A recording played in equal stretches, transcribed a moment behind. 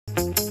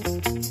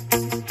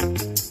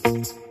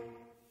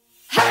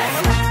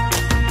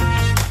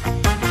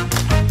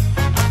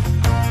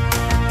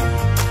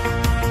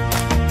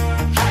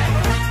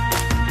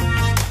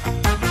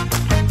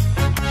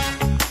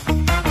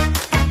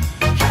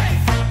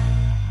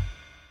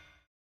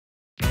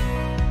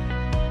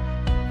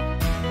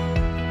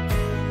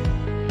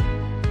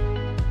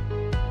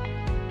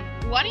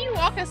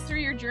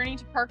your journey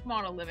to park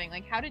model living?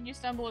 Like, how did you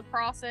stumble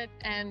across it,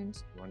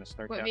 and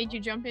what made you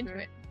jump into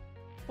it?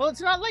 Well,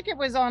 it's not like it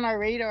was on our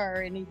radar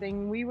or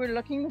anything. We were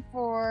looking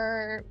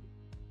for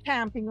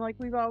camping, like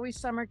we've always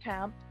summer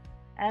camped,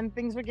 and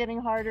things were getting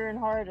harder and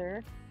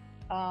harder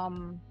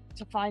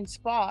to find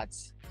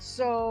spots.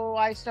 So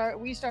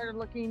we started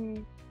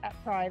looking at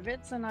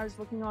privates, and I was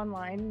looking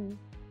online, and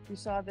we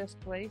saw this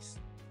place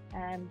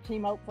and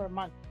came out for a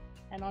month.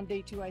 And on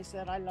day 2, I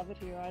said, I love it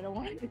here. I don't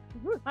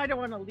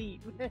want to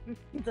leave.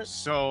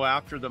 So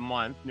after the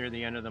month, near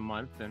the end of the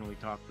month, then we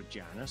talked with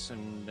Janice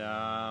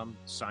and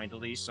signed a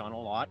lease on a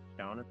lot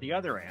down at the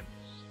other end.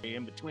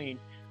 In between,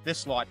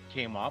 this lot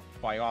came up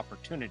by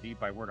opportunity,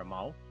 by word of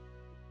mouth.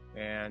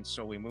 And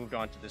so we moved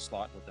on to this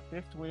lot with the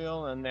fifth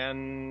wheel. And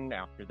then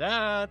after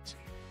that,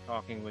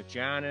 talking with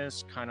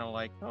Janice, kind of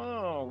like,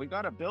 oh, we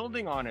got a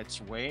building on its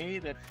way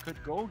that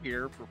could go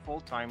here for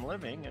full-time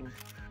living. And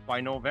by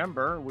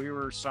November, we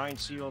were signed,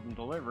 sealed, and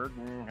delivered,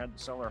 and had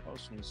to sell our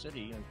house in the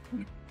city,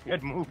 and we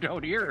had moved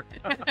out here.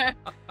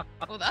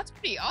 Well, that's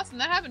pretty awesome.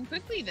 That happened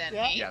quickly then,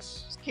 yeah. eh?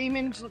 Yes. Just came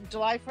in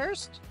July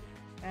 1st,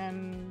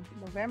 and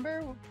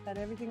November, had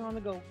everything on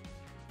the go.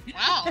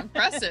 Wow,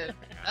 impressive.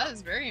 That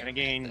is very And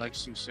again, like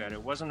Sue said,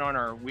 it wasn't on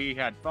our, we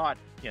had thought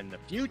in the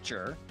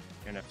future,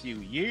 in a few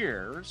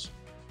years,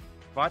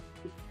 but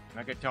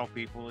I could tell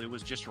people it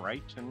was just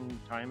right, and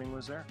timing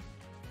was there.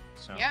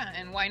 So. Yeah,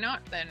 and why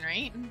not then,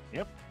 right?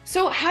 Yep.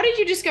 So how did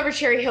you discover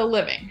CherryHill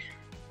living?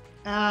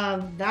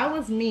 That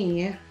was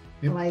me.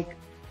 Yep. Like,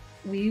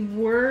 we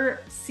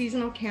were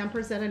seasonal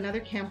campers at another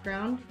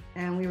campground,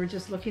 and we were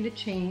just looking to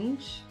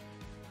change.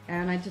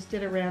 And I just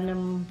did a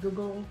random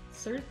Google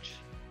search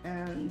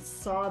and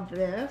saw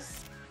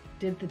this,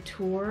 did the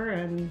tour,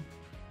 and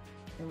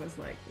it was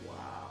like,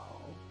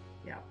 wow,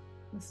 yeah,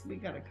 we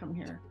got to come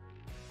here.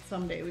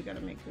 Someday we got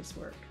to make this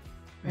work.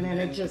 And then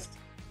it just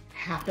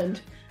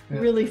happened. Yeah.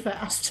 Really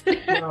fast.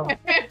 Well,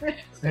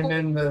 and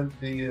then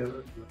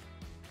the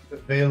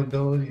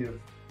availability of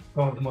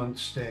 12-month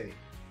stay,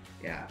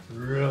 yeah,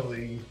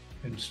 really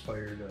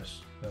inspired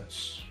us.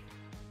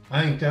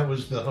 I think that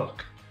was the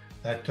hook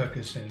that took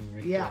us in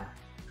right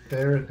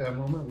there at that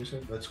moment. We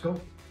said, let's go,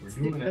 we're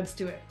doing it. Let's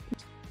do it.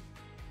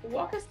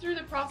 Walk us through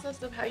the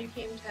process of how you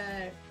came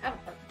to have a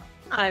park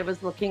model. I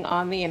was looking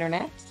on the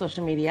internet,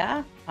 social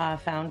media,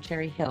 found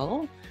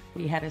CherryHill.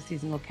 We had a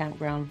seasonal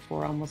campground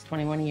for almost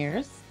 21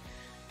 years.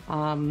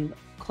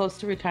 Close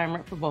to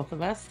retirement for both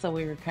of us, so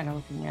we were kind of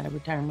looking at a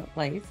retirement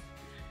place.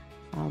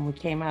 We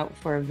came out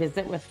for a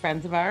visit with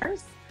friends of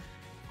ours,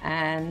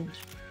 and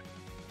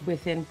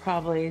within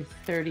probably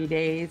 30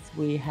 days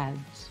we had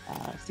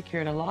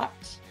secured a lot,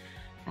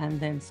 and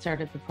then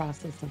started the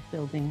process of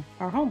building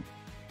our home.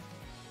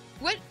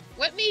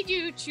 What made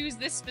you choose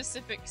this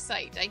specific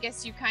site? I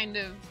guess you kind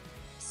of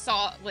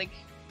saw, like,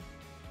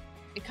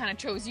 it kind of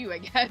chose you, I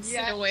guess,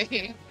 in a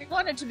way. We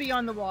wanted to be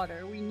on the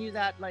water. We knew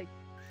that, like,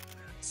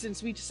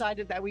 since we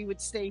decided that we would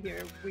stay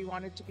here, we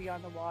wanted to be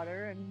on the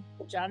water, and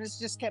Janice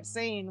just kept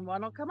saying,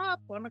 one will come up,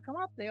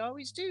 they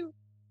always do.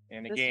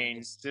 And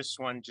again, this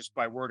one just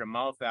by word of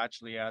mouth,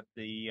 actually at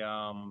the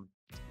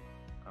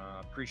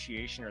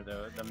appreciation or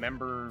the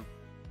member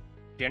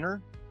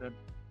dinner that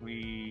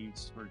we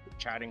were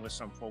chatting with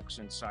some folks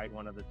inside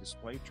one of the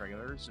display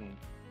trailers, and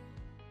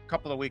a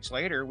couple of weeks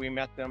later we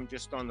met them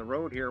just on the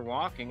road here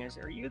walking, and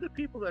said, are you the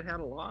people that had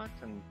a lot?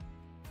 And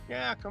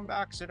yeah, come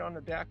back, sit on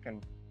the deck.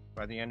 And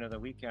by the end of the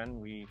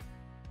weekend, we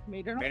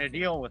made a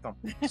deal with them.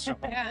 So.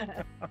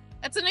 Yeah,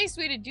 that's a nice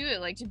way to do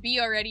it, like to be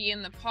already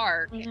in the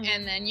park,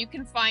 and then you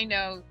can find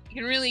out, you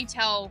can really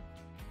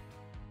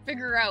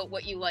figure out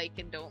what you like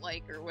and don't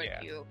like, or what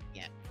you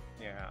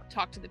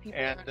talk to the people.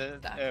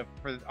 And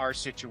for our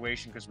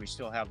situation, because we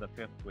still have the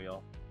fifth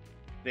wheel,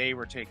 they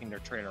were taking their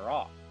trailer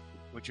off,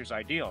 which is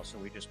ideal. So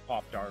we just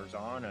popped ours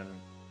on and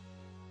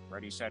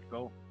ready, set,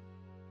 go.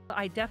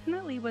 I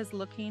definitely was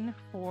looking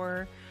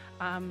for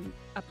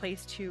a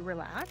place to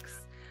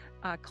relax,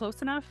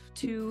 close enough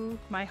to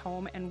my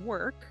home and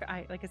work.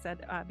 Like I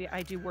said,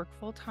 I do work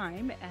full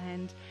time,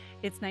 and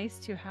it's nice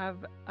to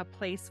have a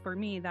place for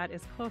me that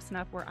is close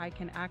enough where I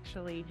can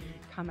actually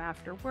come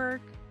after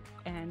work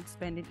and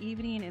spend an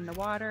evening in the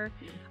water.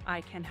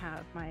 I can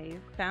have my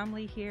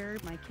family here,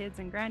 my kids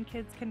and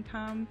grandkids can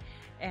come,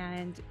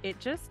 and it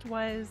just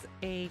was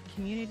a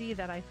community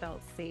that I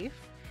felt safe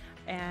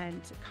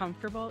and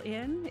comfortable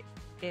in.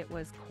 It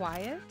was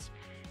quiet.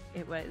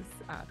 It was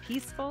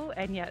peaceful,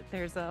 and yet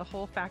there's a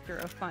whole factor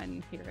of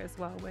fun here as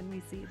well when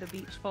we see the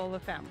beach full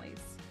of families.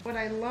 What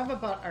I love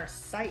about our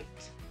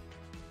site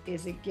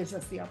is it gives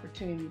us the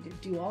opportunity to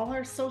do all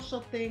our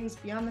social things,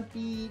 be on the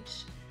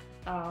beach,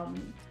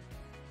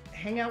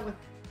 hang out with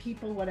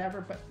people,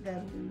 whatever, but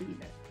then we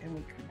leave it and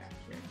we come back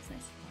here. It's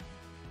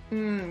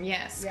nice.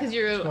 Yes, because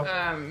you're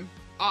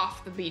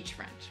off the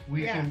beachfront.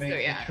 We can make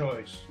the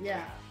choice.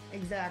 Yeah,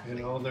 exactly.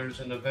 You know, there's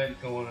an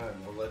event going on.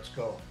 Well, let's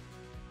go.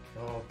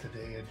 Oh,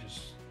 today I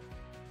just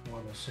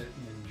want to sit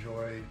and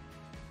enjoy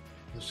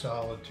the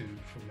solitude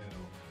for now.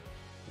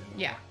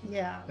 You know?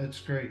 Yeah. That's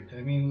great. I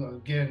mean,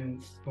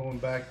 again, going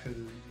back to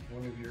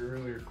one of your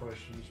earlier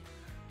questions,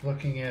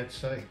 looking at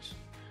sites.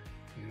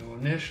 You know,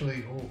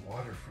 initially, oh,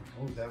 waterfront,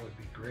 oh, that would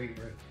be great.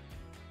 Right?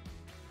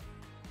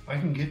 I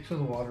can get to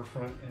the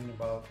waterfront in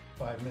about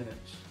 5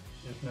 minutes,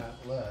 if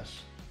not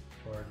less,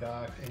 to our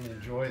dock and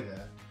enjoy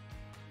that.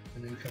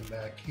 And then come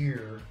back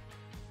here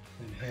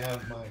and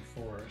have my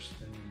forest.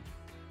 And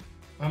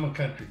I'm a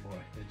country boy.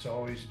 It's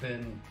always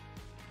been,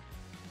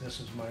 this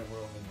is my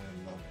world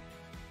and I love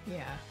it.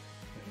 Yeah.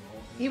 You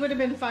know? He would have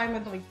been fine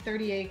with like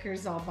 30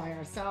 acres all by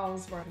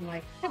ourselves, where I'm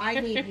like, I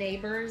need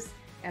neighbors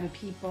and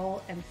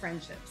people and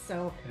friendships.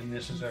 So And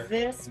this is our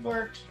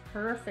worked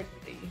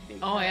perfectly.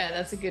 Oh yeah,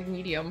 that's a good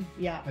medium.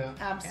 Yeah, Yeah.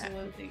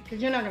 absolutely.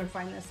 Because you're not going to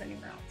find this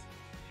anywhere else.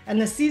 And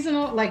the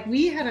seasonal, like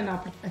we had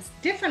a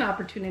different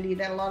opportunity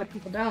that a lot of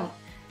people don't.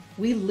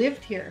 We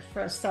lived here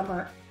for a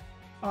summer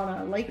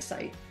on a lake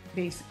site,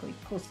 basically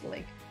close to the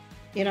lake,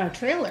 in our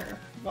trailer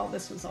while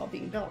this was all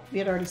being built. We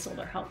had already sold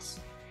our house.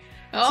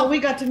 Oh. So we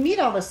got to meet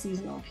all the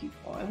seasonal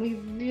people, and we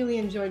really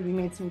enjoyed. We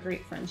made some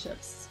great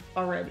friendships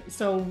already.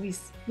 So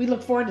we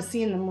look forward to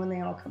seeing them when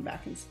they all come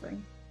back in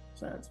spring.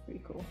 So that's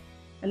pretty cool.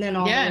 And then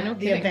all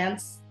the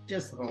events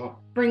just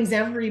brings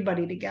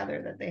everybody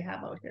together that they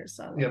have out here.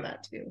 So I love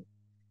that too.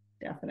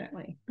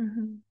 Definitely.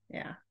 Mm-hmm.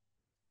 Yeah.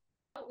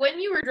 When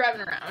you were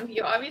driving around,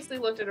 you obviously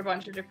looked at a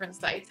bunch of different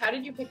sites. How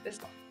did you pick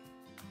this one?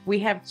 We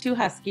have 2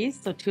 huskies,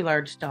 so 2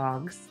 large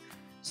dogs.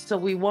 So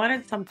we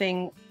wanted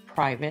something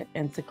private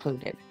and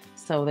secluded,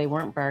 so they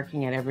weren't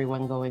barking at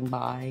everyone going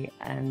by.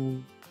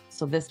 And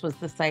so this was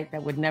the site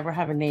that would never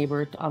have a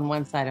neighbor on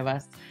one side of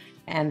us,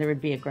 and there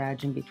would be a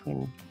garage in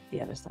between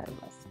the other side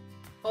of us.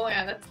 Oh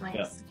yeah, that's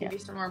nice. Give you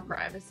some more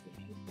privacy.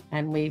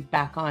 And we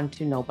back on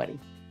to nobody.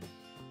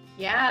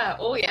 Yeah.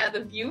 Oh yeah,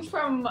 the view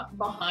from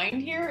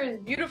behind here is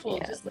beautiful.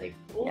 Yeah. Just like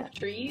full of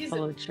trees.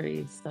 Full of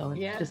trees. So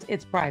Yeah.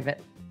 it's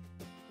private.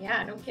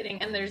 Yeah, no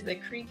kidding. And there's the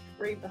creek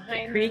right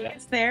behind. The creek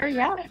is there,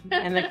 yeah.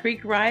 And the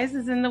creek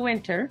rises in the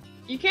winter.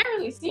 You can't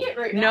really see it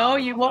right now. No,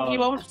 you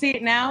won't see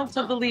it now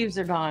until the leaves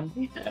are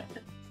gone.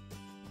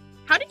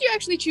 How did you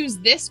actually choose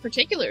this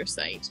particular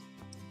site?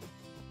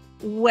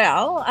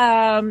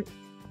 Well,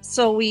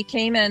 so we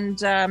came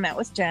and met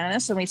with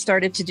Janice, and we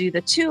started to do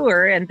the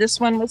tour, and this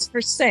one was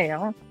for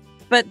sale.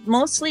 But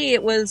mostly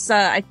it was,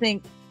 I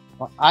think...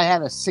 Well, I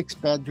had a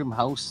 6-bedroom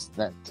house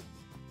that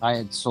I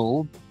had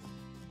sold,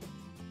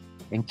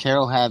 and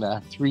Carol had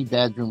a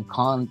 3-bedroom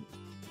condo.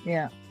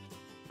 Yeah.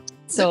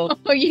 So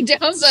you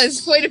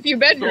downsized quite a few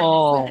bedrooms.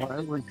 Oh,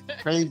 it was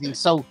crazy.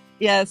 So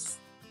yes.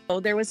 So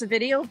there was a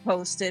video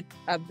posted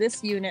of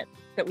this unit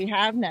that we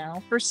have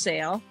now for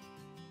sale,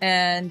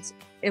 and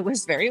it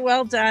was very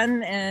well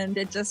done, and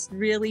it just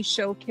really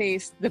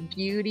showcased the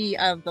beauty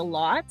of the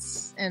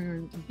lots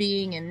and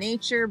being in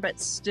nature, but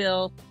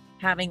still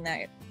having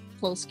that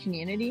close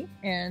community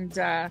and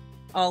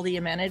all the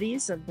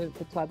amenities of the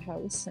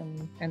clubhouse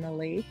and the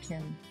lake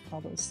and all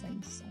those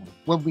things. So.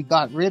 when we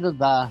got rid of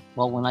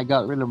when I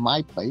got rid of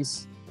my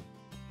place,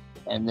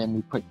 and then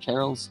we put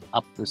Carol's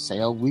up for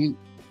sale, we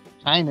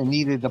kind of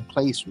needed a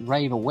place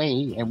right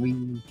away, and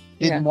we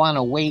didn't want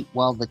to wait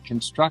while the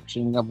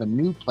construction of a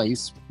new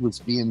place was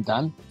being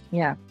done.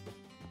 Yeah.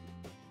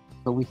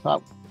 So we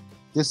thought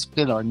this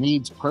fit our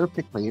needs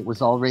perfectly. It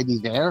was already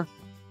there.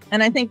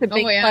 And I think the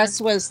big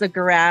plus was the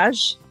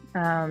garage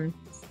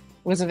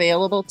was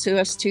available to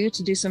us too,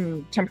 to do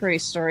some temporary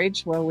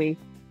storage while we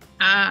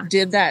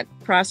did that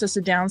process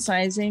of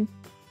downsizing.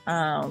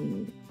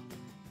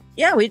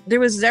 There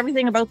was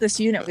everything about this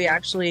unit. We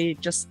actually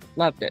just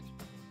loved it.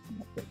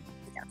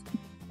 Yeah.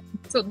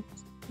 So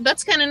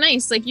that's kind of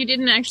nice. Like, you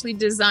didn't actually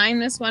design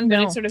this one,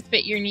 but it sort of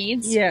fit your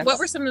needs. Yes. What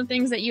were some of the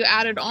things that you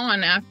added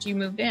on after you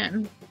moved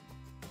in?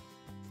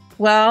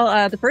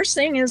 Well, the first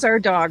thing is our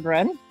dog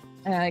run.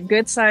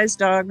 Good sized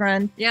dog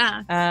run.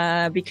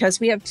 Yeah. Because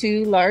we have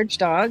 2 large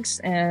dogs,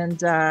 and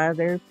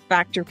they're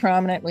factor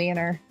prominently in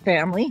our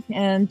family.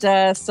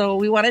 And so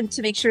we wanted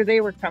to make sure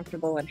they were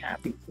comfortable and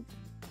happy.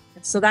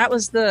 So that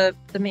was the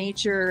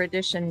major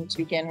addition to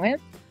begin with.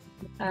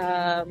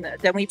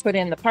 Then we put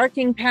in the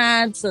parking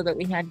pad so that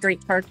we had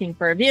great parking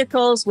for our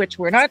vehicles, which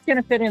were not going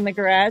to fit in the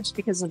garage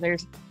because of their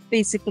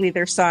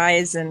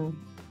size and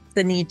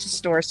the need to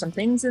store some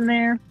things in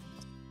there.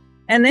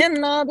 And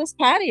then this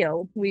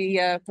patio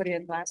we put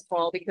in last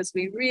fall because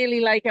we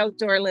really like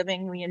outdoor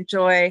living. We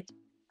enjoy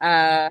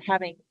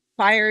having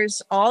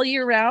fires all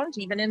year round,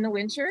 even in the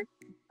winter.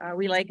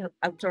 We like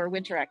outdoor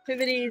winter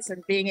activities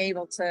and being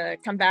able to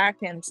come back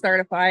and start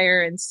a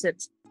fire and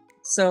sit.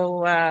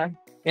 So,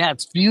 yeah,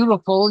 it's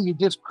beautiful. You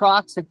just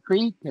cross the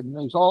creek, and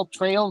there's all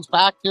trails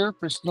back there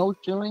for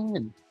snowshoeing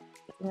and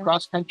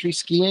cross-country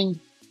skiing.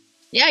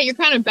 Yeah, you're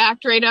kind of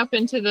backed right up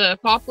into the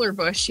poplar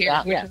bush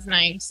here, which is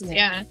nice.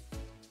 Yeah.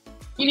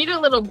 You need a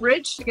little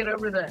bridge to get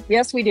over the...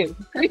 Yes, we do.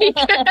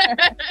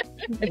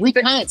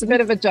 It's a bit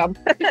of a jump.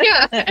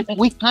 Yeah.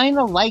 We kind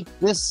of like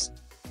this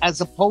as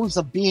opposed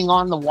to being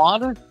on the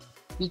water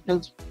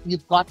because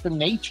you've got the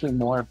nature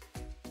more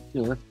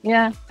here.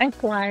 Yeah, and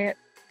quiet.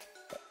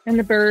 And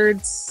the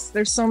birds.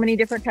 There's so many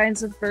different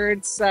kinds of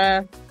birds.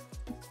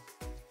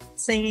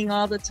 singing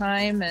all the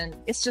time, and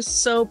it's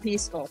just so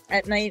peaceful.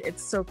 At night,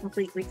 it's so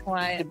completely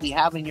quiet. You'd be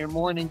having your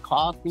morning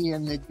coffee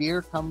and the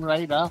deer come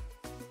right up.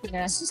 Yeah.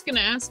 I was just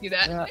gonna ask you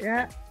that.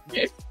 Yeah.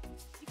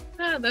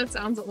 Oh, that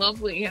sounds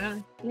lovely. Yeah.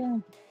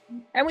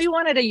 And we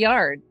wanted a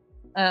yard.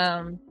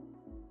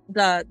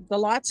 The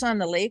lots on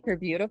the lake are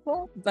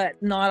beautiful,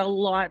 but not a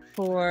lot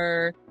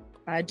for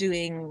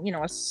doing,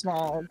 a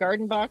small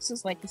garden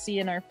boxes like you see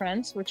in our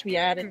front, which we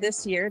added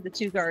this year, the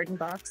 2 garden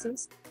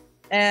boxes.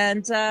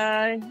 And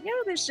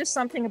there's just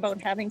something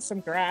about having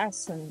some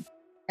grass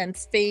and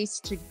space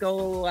to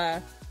go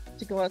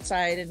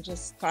outside and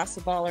just toss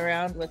the ball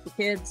around with the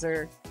kids,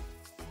 or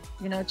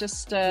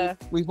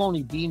We've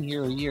only been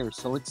here a year,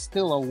 so it's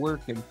still a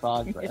work in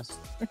progress.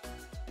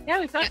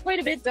 Yeah, we've got quite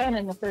a bit done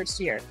in the first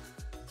year.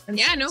 And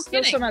no still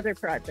kidding. some other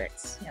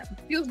projects. Yeah.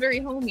 Feels very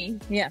homey.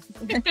 Yeah.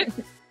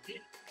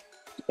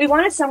 We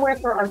wanted somewhere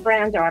for our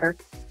granddaughter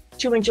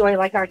to enjoy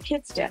like our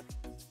kids did.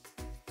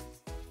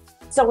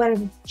 So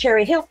when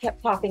CherryHill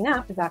kept popping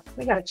up, we thought,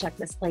 we got to check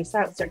this place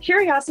out. So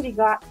curiosity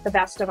got the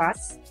best of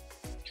us.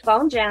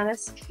 Phoned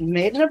Janice,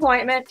 made an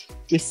appointment.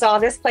 We saw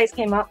this place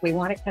came up. We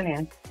want to come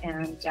in.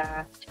 And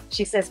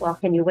she says, well,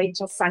 can you wait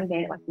till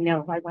Sunday? Like,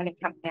 no, I want to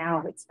come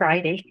now. It's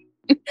Friday.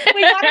 We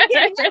want to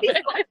get ready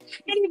before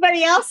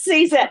anybody else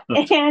sees it.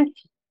 And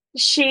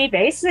she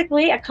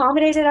basically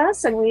accommodated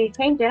us, and we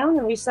came down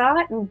and we saw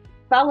it and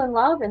fell in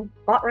love and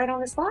bought right on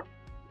the spot.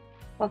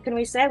 What can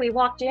we say? We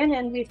walked in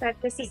and we said,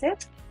 this is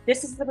it.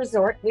 This is the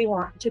resort we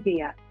want to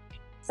be at.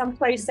 Some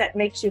place that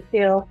makes you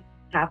feel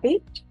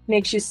happy,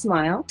 makes you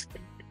smile.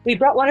 We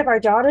brought one of our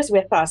daughters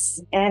with us,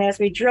 and as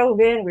we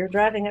drove in, we were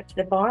driving up to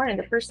the barn, and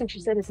the first thing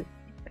she said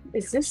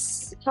is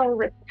this how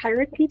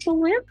retired people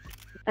live?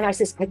 And I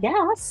says, I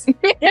guess. Then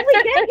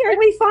we get here and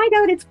we find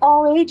out it's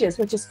all ages,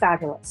 which is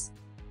fabulous.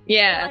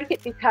 Yeah. I like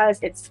it because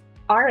it's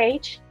our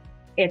age,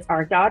 it's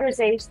our daughter's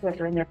age, that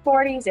are in their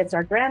 40s, it's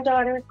our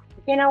granddaughter.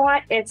 You know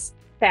what? It's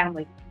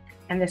family.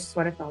 And this is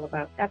what it's all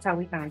about. That's how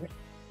we found it.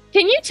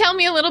 Can you tell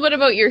me a little bit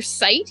about your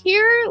site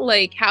here?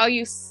 Like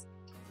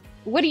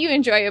what do you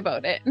enjoy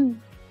about it?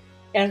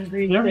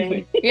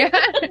 Everything. Yeah.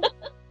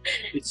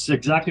 It's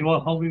exactly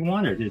how we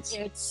wanted.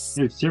 It's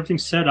everything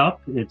set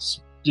up.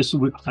 It's just,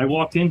 I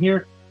walked in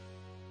here.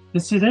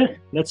 This is it.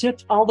 That's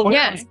it. All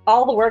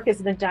the work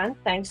has been done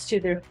thanks to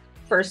the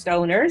first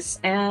owners,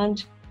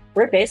 and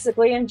we're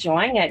basically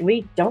enjoying it.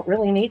 We don't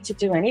really need to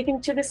do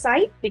anything to the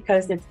site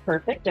because it's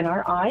perfect in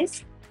our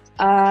eyes.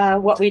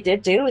 What we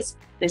did do is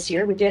this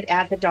year we did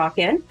add the dock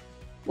in,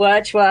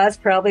 which was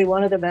probably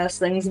one of the best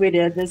things we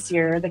did this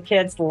year. The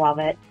kids love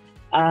it.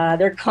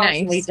 They're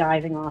constantly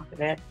diving off of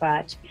it.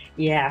 But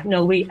yeah,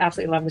 no, we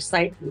absolutely love the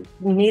site.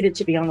 We needed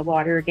to be on the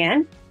water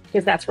again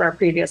because that's where our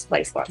previous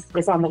place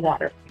was on the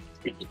water.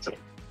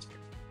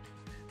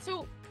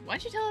 So why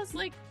don't you tell us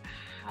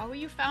how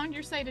you found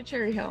your site at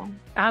CherryHill?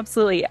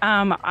 Absolutely.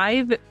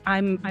 I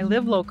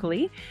live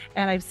locally,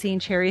 and I've seen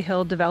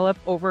CherryHill develop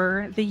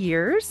over the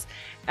years.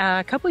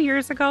 A couple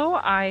years ago,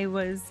 I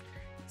was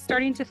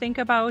starting to think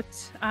about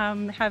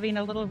having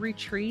a little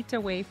retreat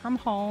away from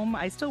home.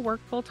 I still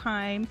work full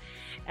time,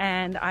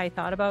 and I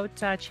thought about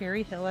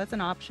CherryHill as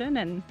an option.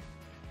 And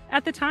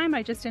at the time,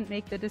 I just didn't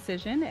make the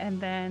decision. And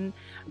then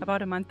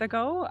about a month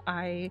ago,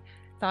 I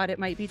thought it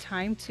might be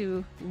time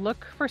to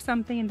look for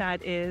something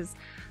that is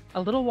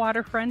a little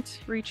waterfront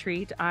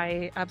retreat.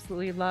 I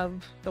absolutely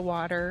love the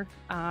water,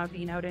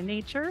 being out in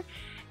nature,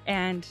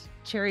 and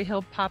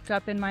CherryHill popped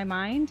up in my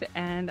mind,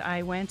 and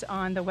I went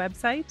on the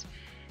website,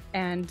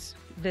 and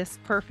this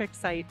perfect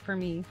site for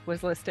me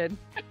was listed.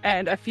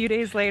 And a few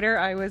days later,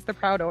 I was the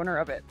proud owner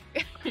of it.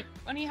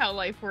 Funny how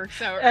life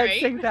works out,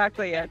 right? That's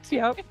exactly it.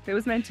 Yep, it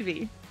was meant to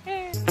be.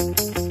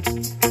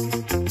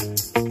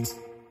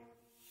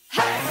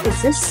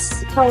 Is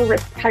this how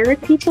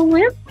retired people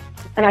live?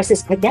 And I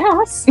says, I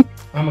guess.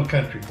 I'm a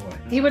country boy.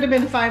 He would have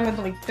been fine with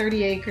like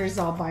 30 acres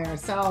all by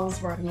ourselves.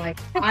 Where I'm like,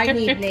 I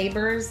need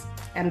neighbors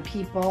and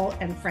people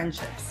and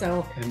friendships.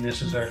 So and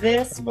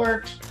this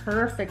worked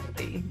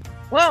perfectly.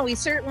 Well, we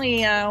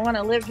certainly want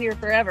to live here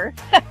forever.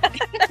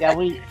 Yeah,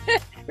 we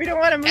don't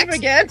want to move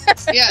again.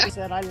 Yeah. He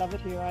said, I love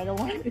it here. I don't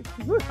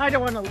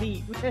want to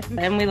leave.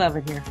 And we love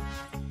it here.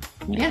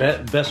 Yeah.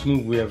 Best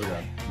move we ever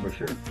done, for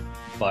sure.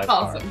 By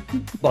Awesome.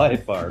 far. By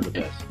far the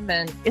best.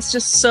 And it's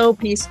just so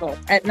peaceful.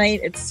 At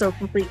night, it's so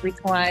completely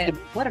quiet.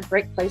 What a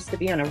great place to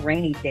be on a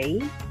rainy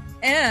day.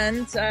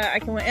 And I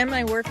can end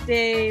my work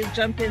day,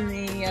 jump in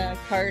the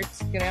cart,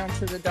 go down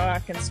to the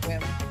dock and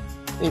swim.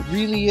 It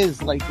really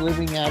is like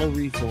living at a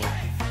resort.